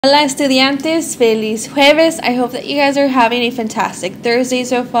Hola estudiantes, feliz jueves. I hope that you guys are having a fantastic Thursday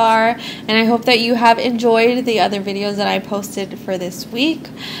so far, and I hope that you have enjoyed the other videos that I posted for this week.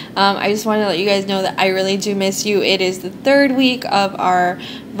 I just want to let you guys know that I really do miss you. It is the third week of our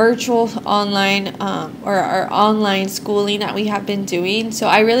virtual online or our online schooling that we have been doing, so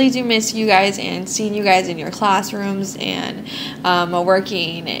I really do miss you guys and seeing you guys in your classrooms and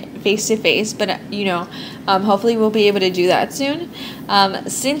working face to face, but hopefully we'll be able to do that soon.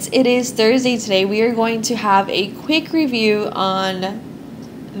 Since it is Thursday today, we are going to have a quick review on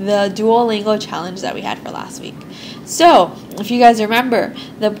the Duolingo challenge that we had for last week. So, if you guys remember,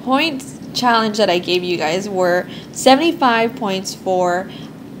 the points challenge that I gave you guys were 75 points for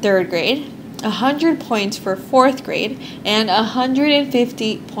 3rd grade, 100 points for 4th grade, and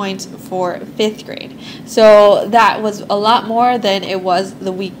 150 points for 5th grade. So that was a lot more than it was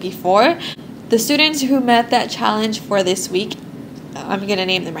the week before. The students who met that challenge for this week, I'm going to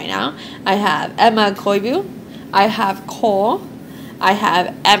name them right now. I have Emma Koivu, I have Cole, I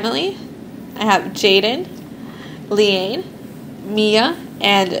have Emily, I have Jaden, Leanne, Mia,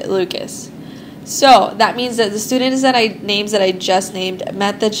 and Lucas. So that means that the students that I just named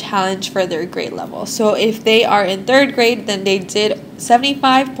met the challenge for their grade level. So if they are in 3rd grade, then they did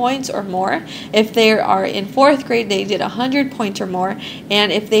 75 points or more. If they are in 4th grade, they did 100 points or more.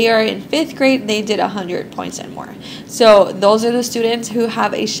 And if they are in 5th grade, they did 100 points and more. So those are the students who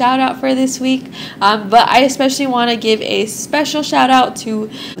have a shout out for this week. But I especially want to give a special shout out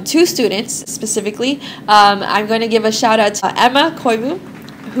to 2 students specifically. I'm going to give a shout out to Emma Koivu,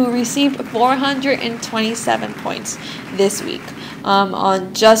 who received 427 points this week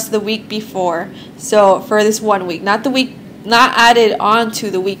on just the week before. So for this 1 week, not added on to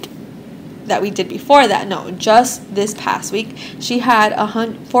the week that we did before that. No, just this past week, she had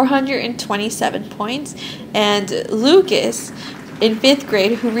 427 points. And Lucas in 5th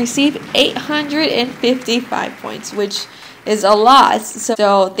grade, who received 855 points, which is a lot.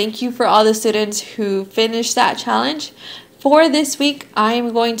 So thank you for all the students who finished that challenge. For this week, I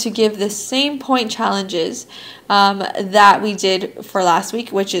am going to give the same point challenges that we did for last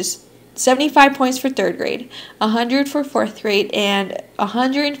week, which is 75 points for 3rd grade, 100 for 4th grade, and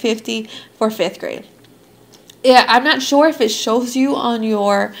 150 for 5th grade. Yeah, I'm not sure if it shows you on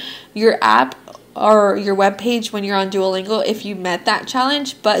your app or your webpage when you're on Duolingo if you met that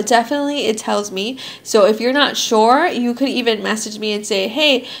challenge, but definitely it tells me. So if you're not sure, you could even message me and say,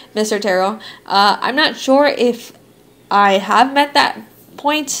 hey, Mr. Taro, I'm not sure if I have met that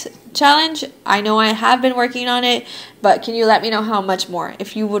point challenge. I know I have been working on it, but can you let me know how much more?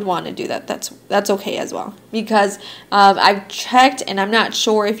 If you would want to do that, that's okay as well. Because I've checked and I'm not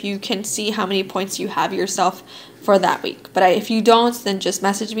sure if you can see how many points you have yourself for that week. But if you don't, then just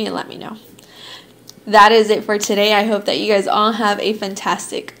message me and let me know. That is it for today. I hope that you guys all have a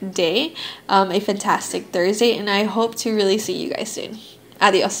fantastic day, a fantastic Thursday, and I hope to really see you guys soon.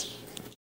 Adios.